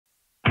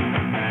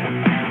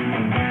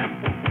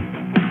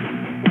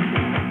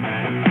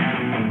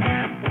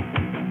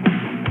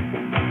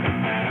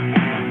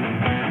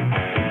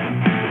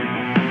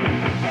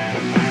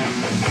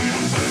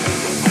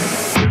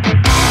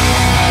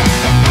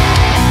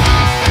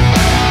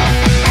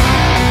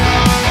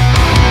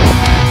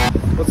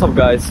What's up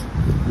guys?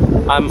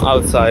 I'm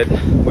outside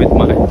with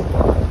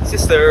my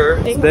sister.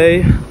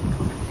 Today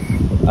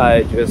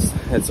I just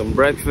had some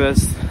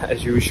breakfast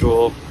as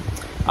usual.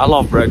 I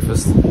love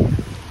breakfast.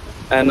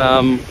 And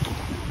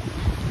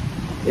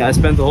yeah, I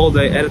spent the whole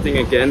day editing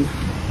again.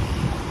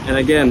 And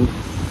again,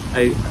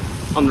 I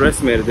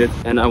underestimated it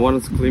and I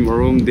wanted to clean my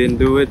room, didn't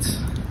do it.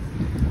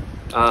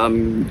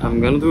 I'm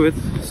gonna do it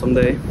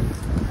someday.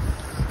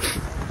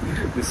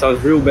 This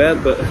sounds real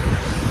bad, but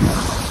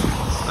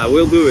I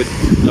will do it.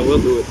 I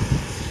will do it.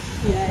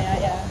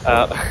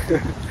 Yeah.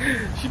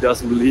 She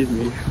doesn't believe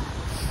me.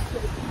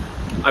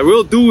 I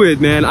will do it,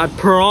 man. I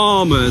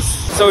promise.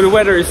 So the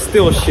weather is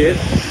still shit.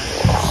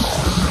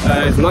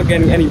 It's not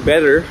getting any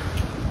better.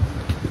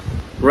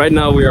 Right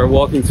now we are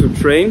walking to a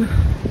train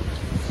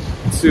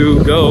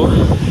to go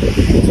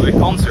to a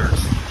concert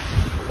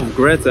of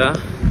Greta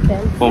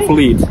Van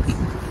Fleet.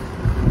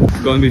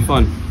 It's going to be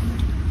fun.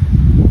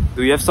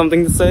 Do you have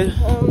something to say?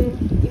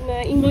 In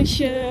English,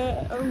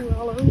 hello.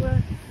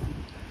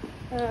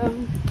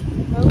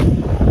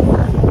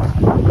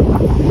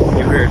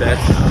 You hear that?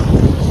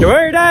 You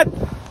hear that?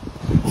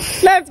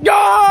 Let's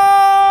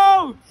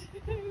go!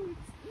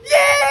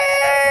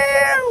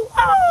 Yeah!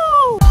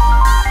 Oh!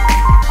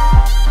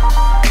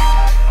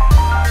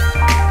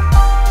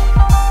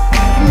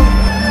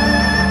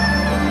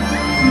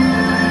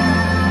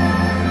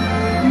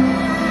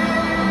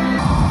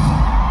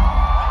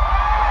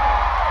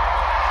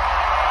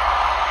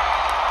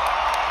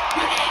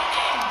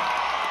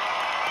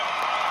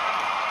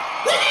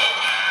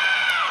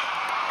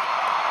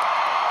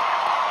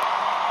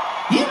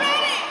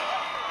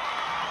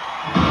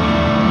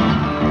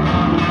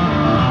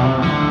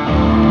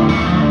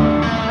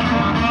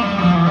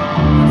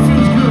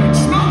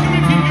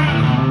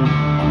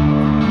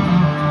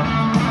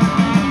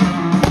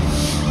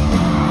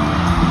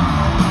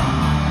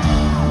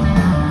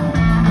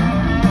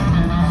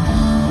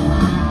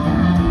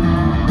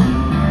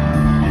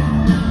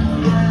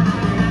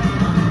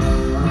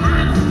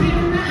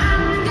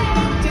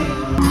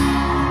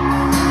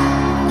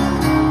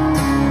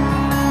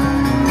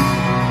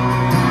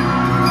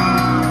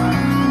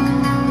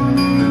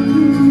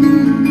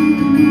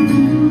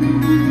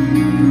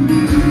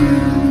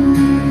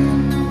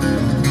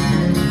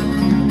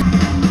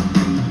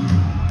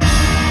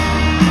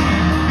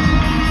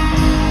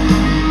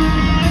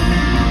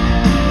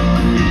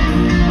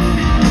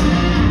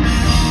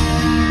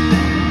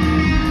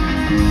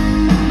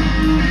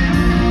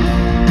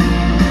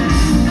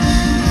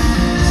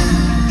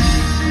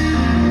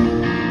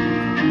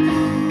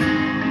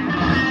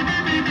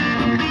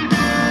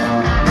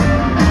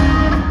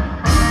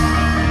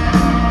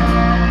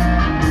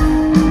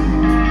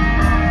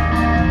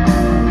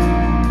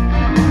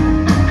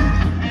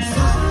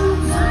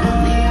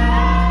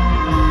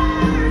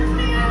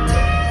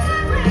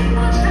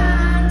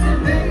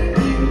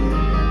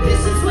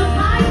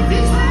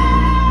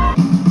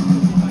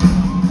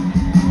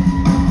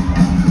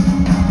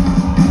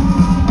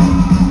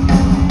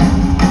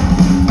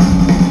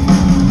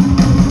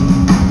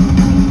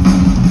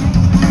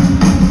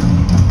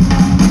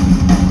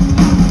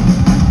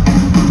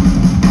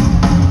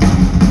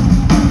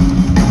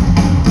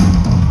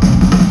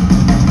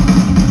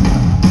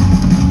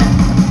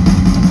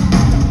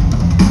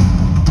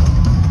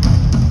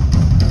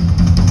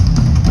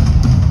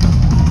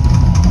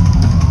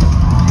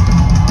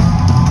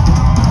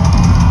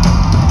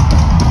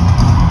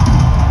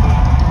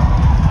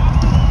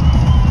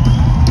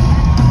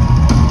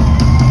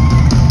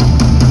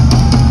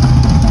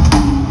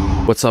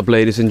 What's up,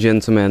 ladies and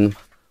gentlemen?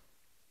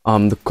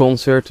 The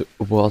concert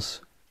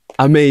was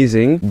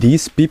amazing.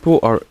 These people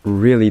are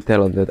really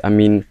talented. I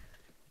mean,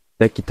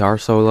 the guitar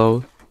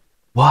solo,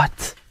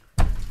 what?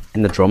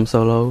 And the drum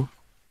solo,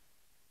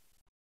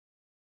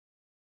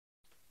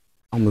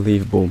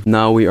 unbelievable.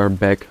 Now we are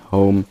back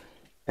home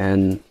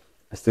and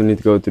I still need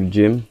to go to the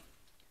gym.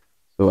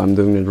 So I'm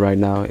doing it right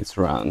now. It's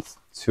around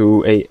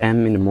 2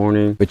 AM in the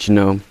morning. But you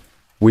know,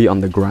 we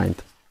on the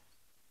grind.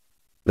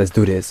 Let's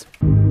do this.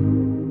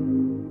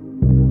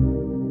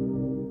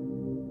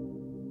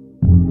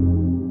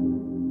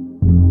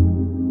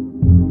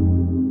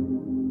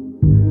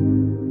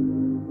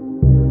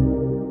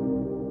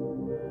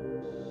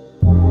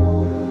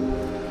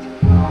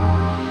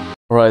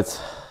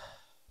 Alright,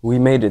 we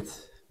made it.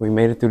 We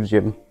made it to the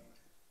gym.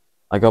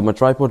 I got my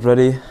tripod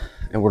ready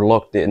and we're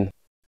locked in.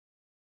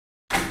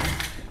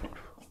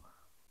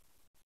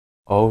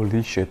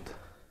 Holy shit.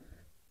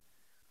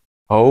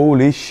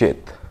 Holy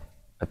shit.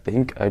 I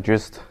think I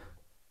just...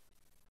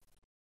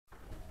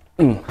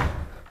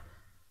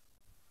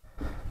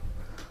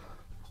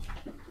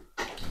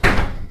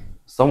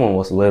 Someone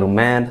was a little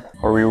mad.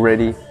 Are we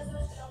ready?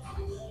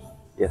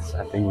 Yes,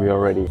 I think we are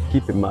ready.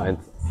 Keep in mind,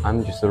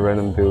 I'm just a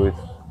random dude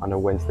on a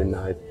Wednesday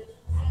night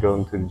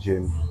going to the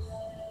gym.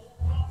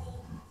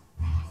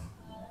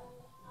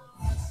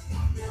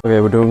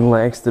 Okay, we're doing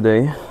legs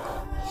today.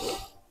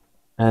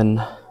 And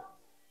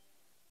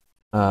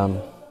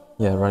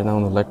yeah, right now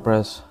on the leg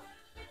press.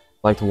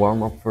 I like to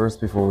warm up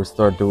first before we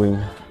start doing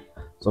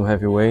some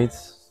heavy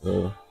weights.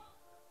 So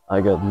I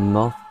got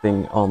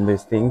nothing on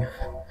this thing.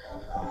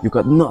 You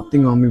got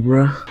nothing on me,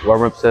 bro.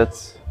 Warm-up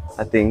sets,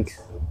 I think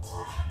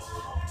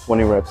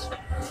 20 reps.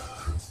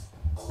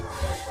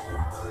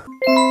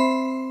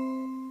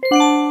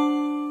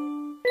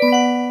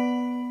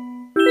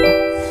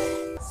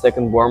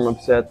 Second warm-up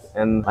set,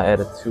 and I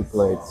added 2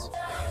 plates.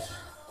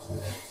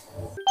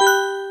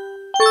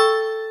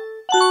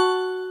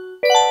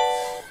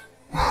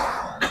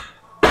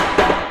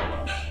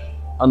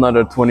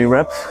 Another 20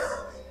 reps,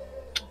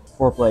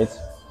 4 plates.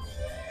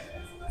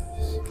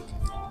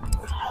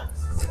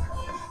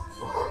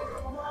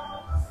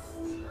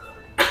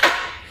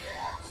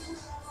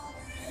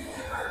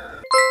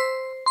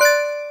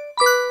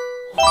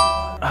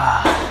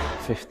 Ah,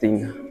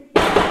 15.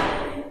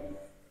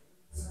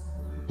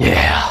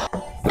 Yeah.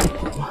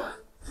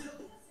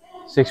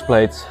 6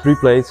 plates, 3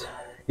 plates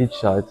each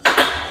side.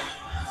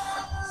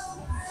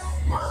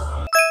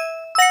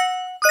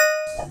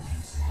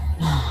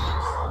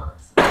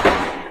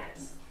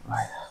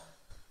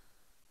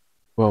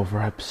 12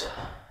 reps.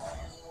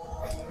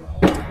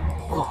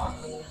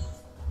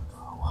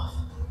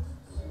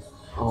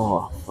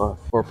 Oh fuck.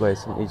 4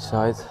 plates on each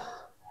side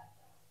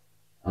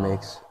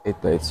makes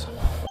 8 plates.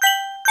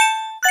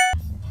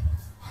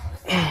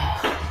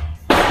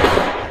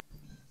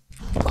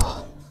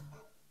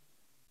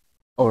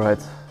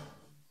 Alright,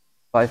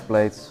 5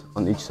 plates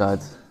on each side.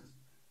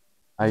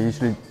 I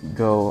usually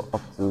go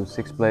up to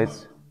 6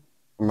 plates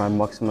for my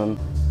maximum.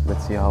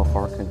 Let's see how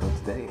far I can go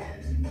today.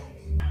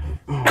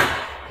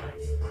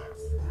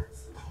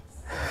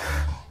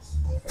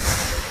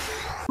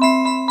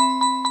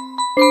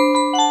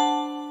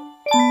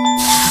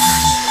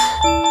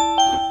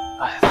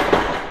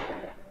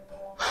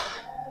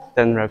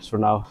 Ten reps for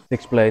now.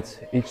 6 plates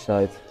each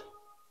side.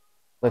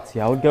 Let's see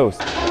how it goes.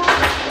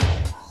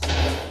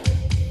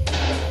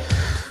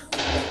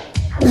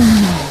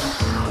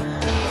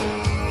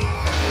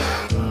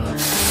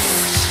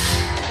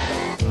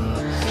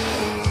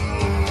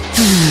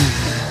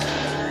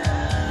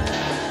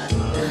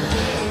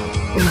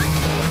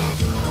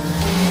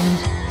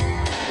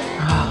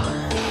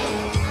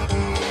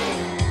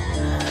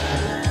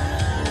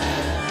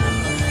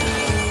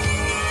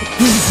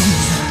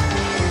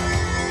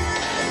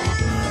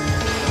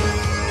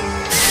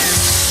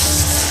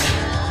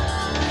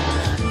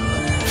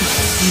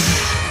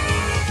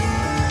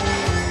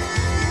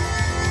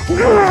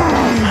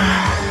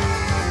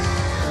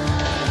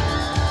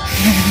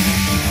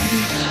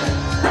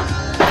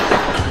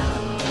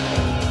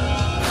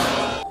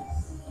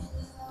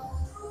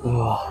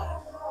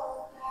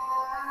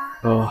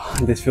 Oh,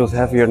 this feels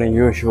heavier than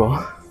usual.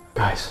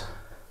 Guys,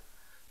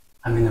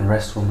 I'm in the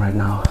restroom right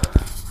now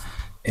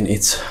and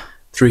it's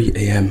 3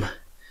 AM.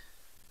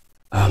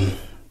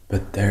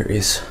 But there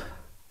is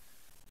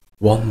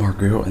one more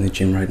girl in the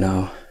gym right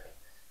now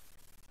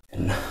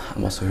and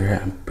I'm also here.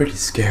 I'm pretty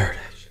scared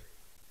actually.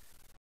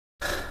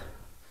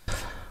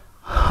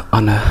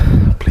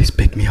 Anna, please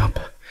pick me up.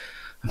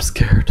 I'm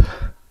scared.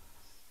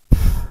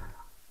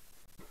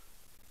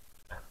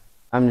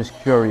 I'm just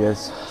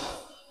curious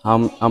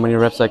how many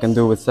reps I can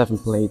do with 7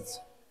 plates.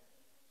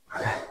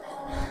 Okay.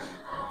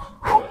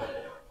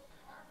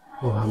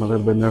 Oh, I'm a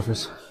little bit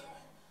nervous.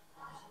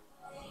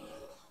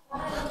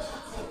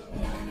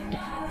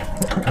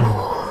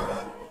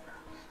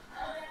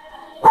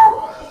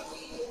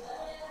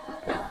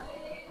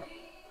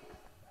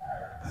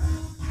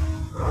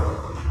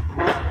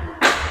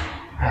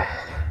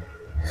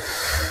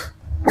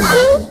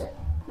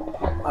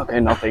 Okay,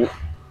 nothing.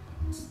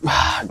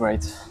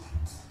 Great.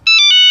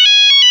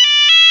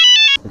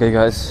 Okay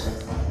guys,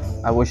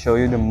 I will show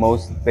you the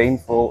most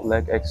painful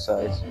leg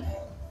exercise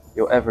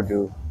you'll ever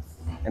do,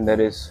 and that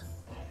is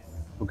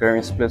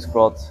Bulgarian split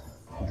squat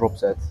drop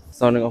set.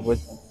 Starting off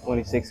with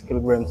 26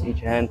 kilograms each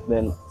hand,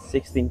 then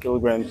 16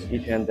 kilograms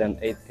each hand, then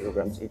 8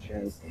 kilograms each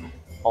hand,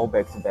 all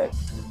back to back.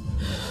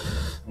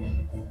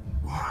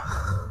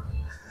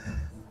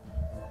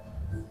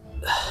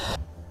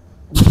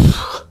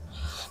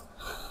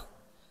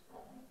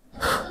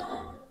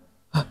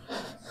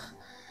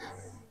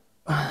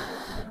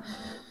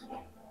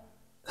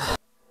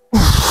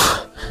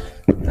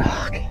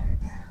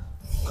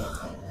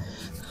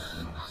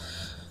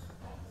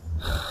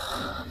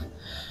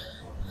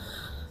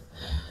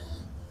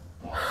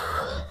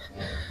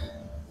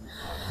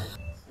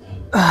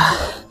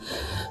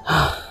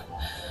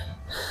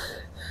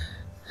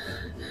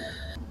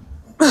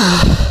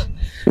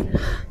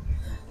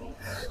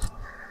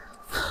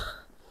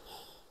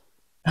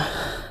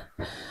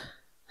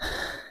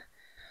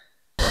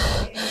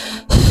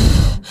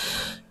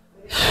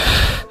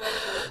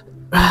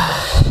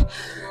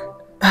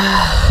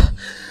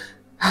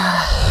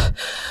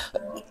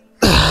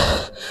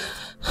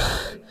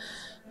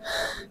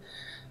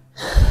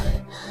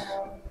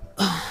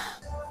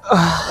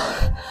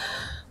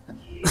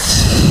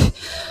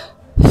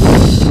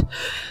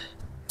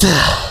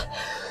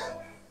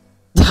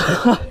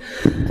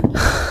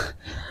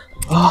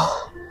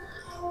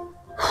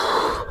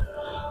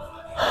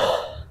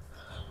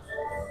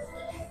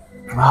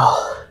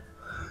 Oh,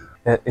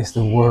 that is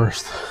the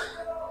worst.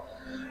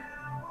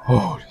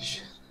 Holy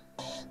shit.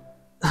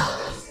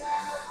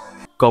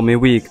 Call me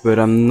weak, but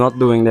I'm not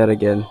doing that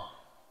again.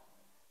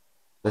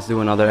 Let's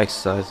do another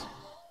exercise.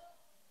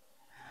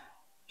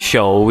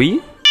 Shall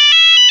we?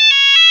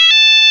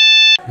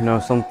 You know,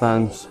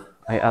 sometimes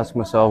I ask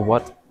myself,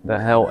 what the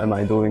hell am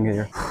I doing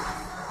here?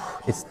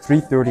 It's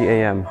 3:30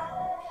 a.m.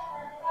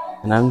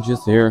 and I'm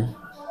just here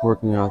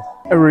working out.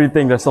 I really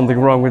think there's something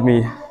wrong with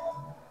me.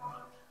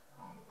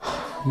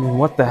 I mean,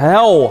 what the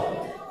hell?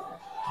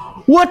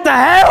 What the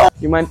hell?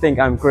 You might think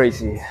I'm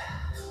crazy,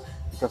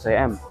 because I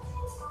am.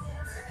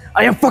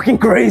 I am fucking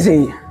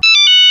crazy!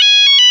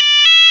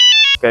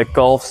 Okay,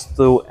 calves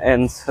to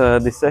end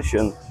this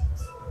session.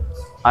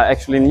 I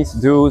actually need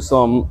to do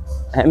some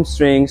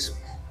hamstrings,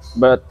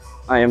 but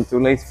I am too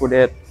late for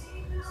that.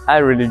 I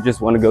really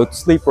just want to go to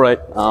sleep right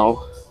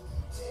now.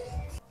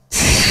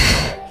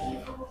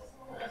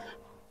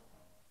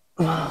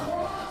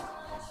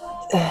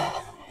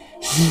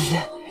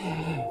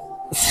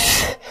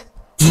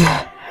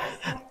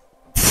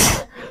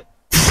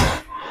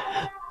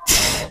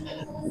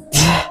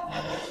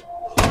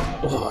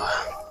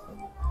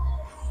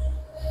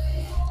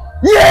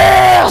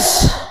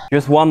 Yes!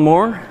 Just one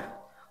more,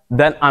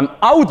 then I'm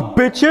out,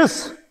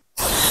 bitches!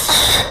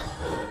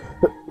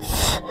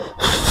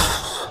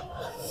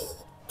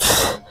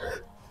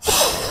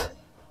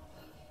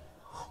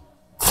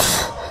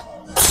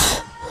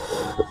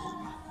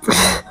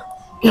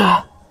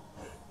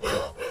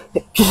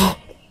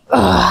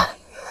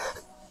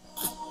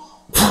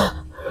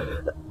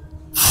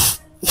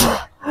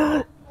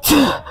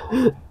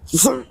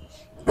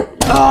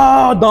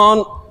 Ah,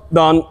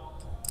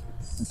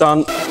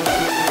 done.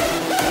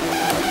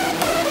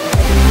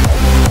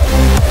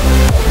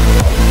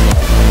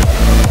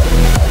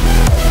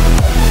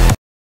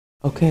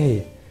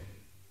 Okay,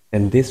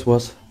 and this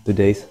was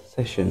today's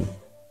session.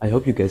 I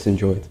hope you guys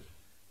enjoyed.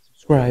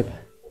 Subscribe,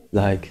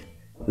 like,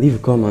 leave a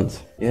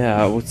comment.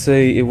 Yeah, I would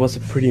say it was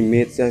a pretty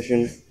mid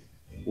session.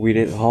 We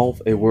did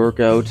half a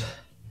workout.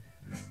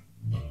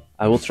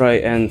 I will try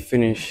and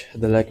finish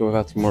the leg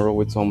workout tomorrow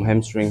with some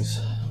hamstrings.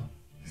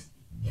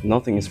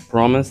 Nothing is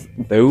promised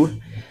though,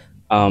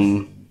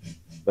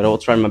 but I will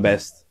try my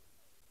best.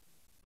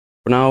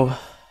 For now,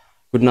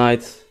 good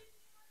night,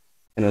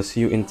 and I'll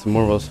see you in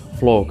tomorrow's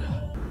vlog.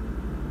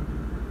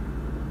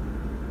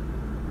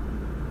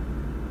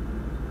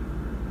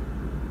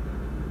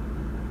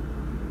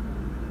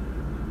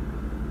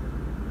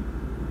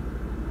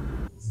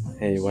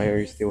 Hey, why are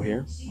you still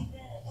here?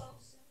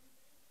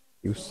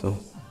 You so.